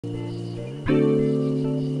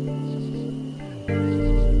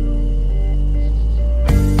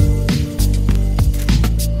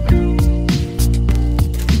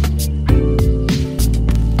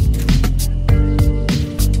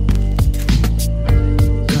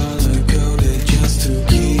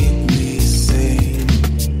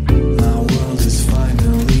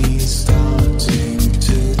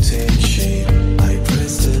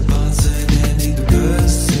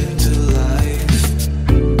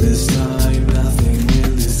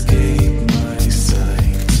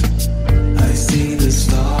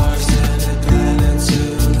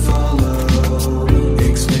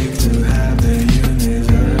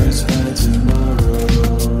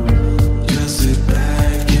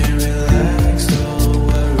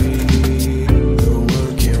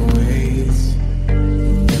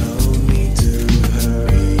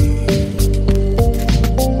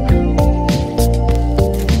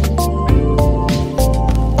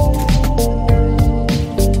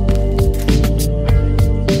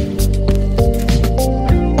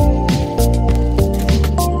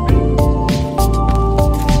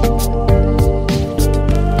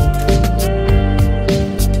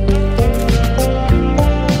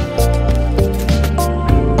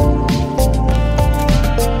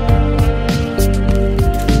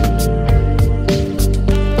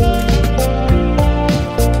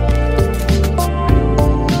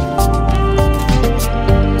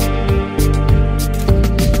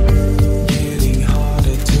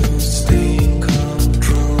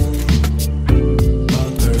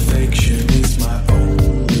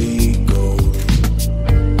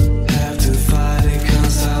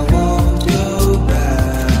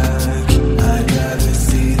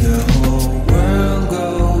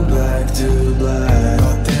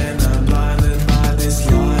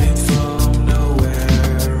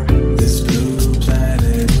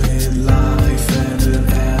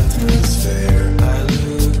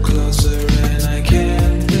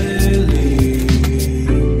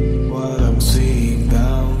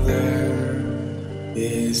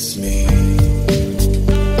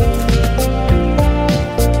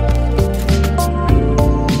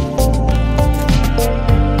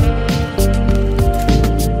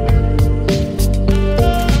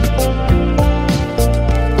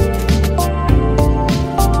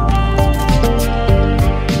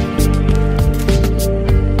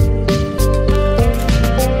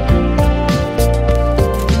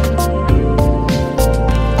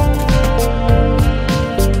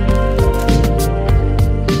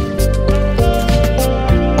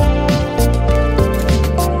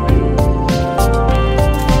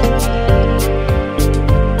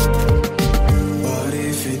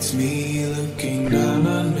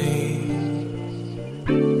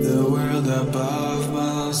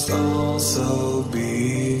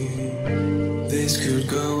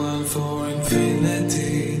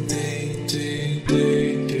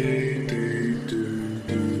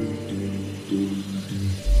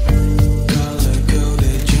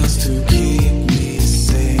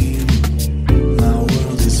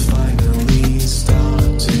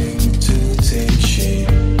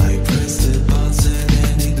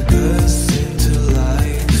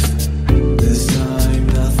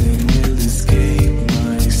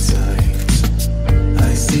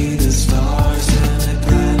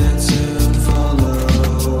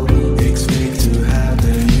To have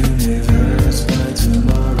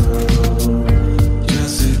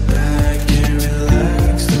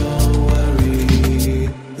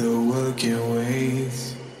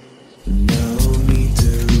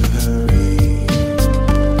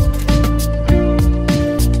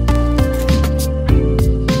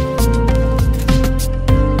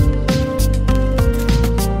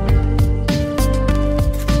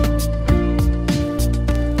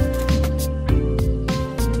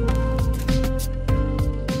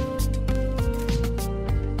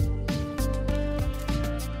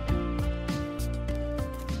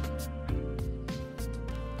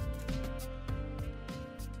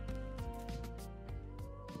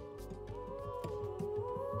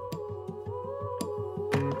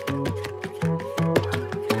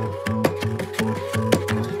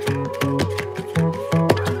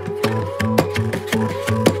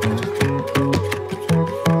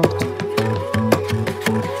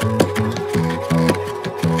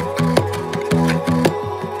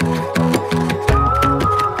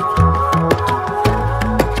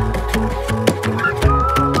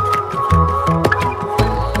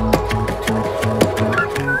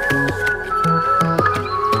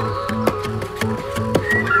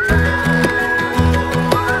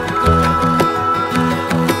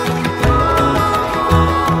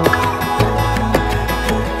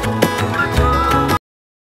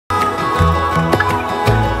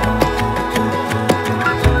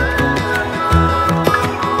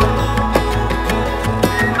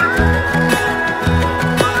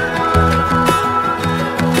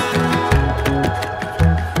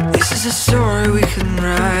is a story we can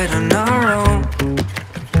write on our own.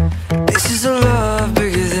 This is a love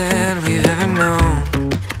bigger than we've ever known.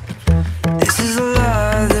 This is a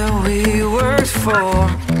love that we worked for.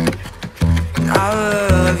 And I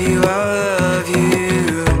love you, I love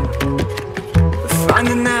you. We're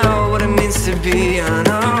finding out what it means to be on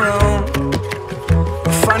our own.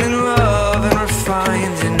 We're finding love and we're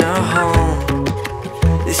finding a home.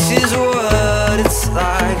 This is what it's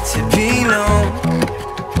like to be known.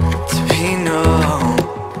 To be known.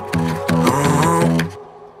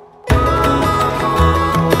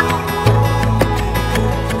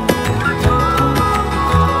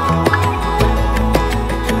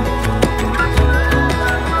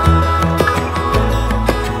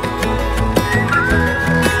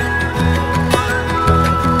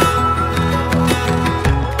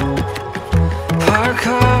 Park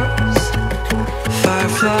cars,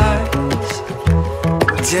 fireflies,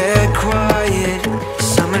 dead quiet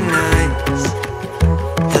summer nights.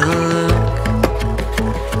 The look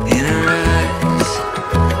in her eyes.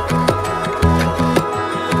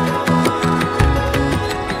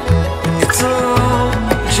 It's a long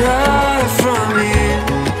drive from here.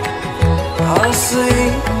 I'll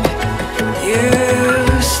sleep, you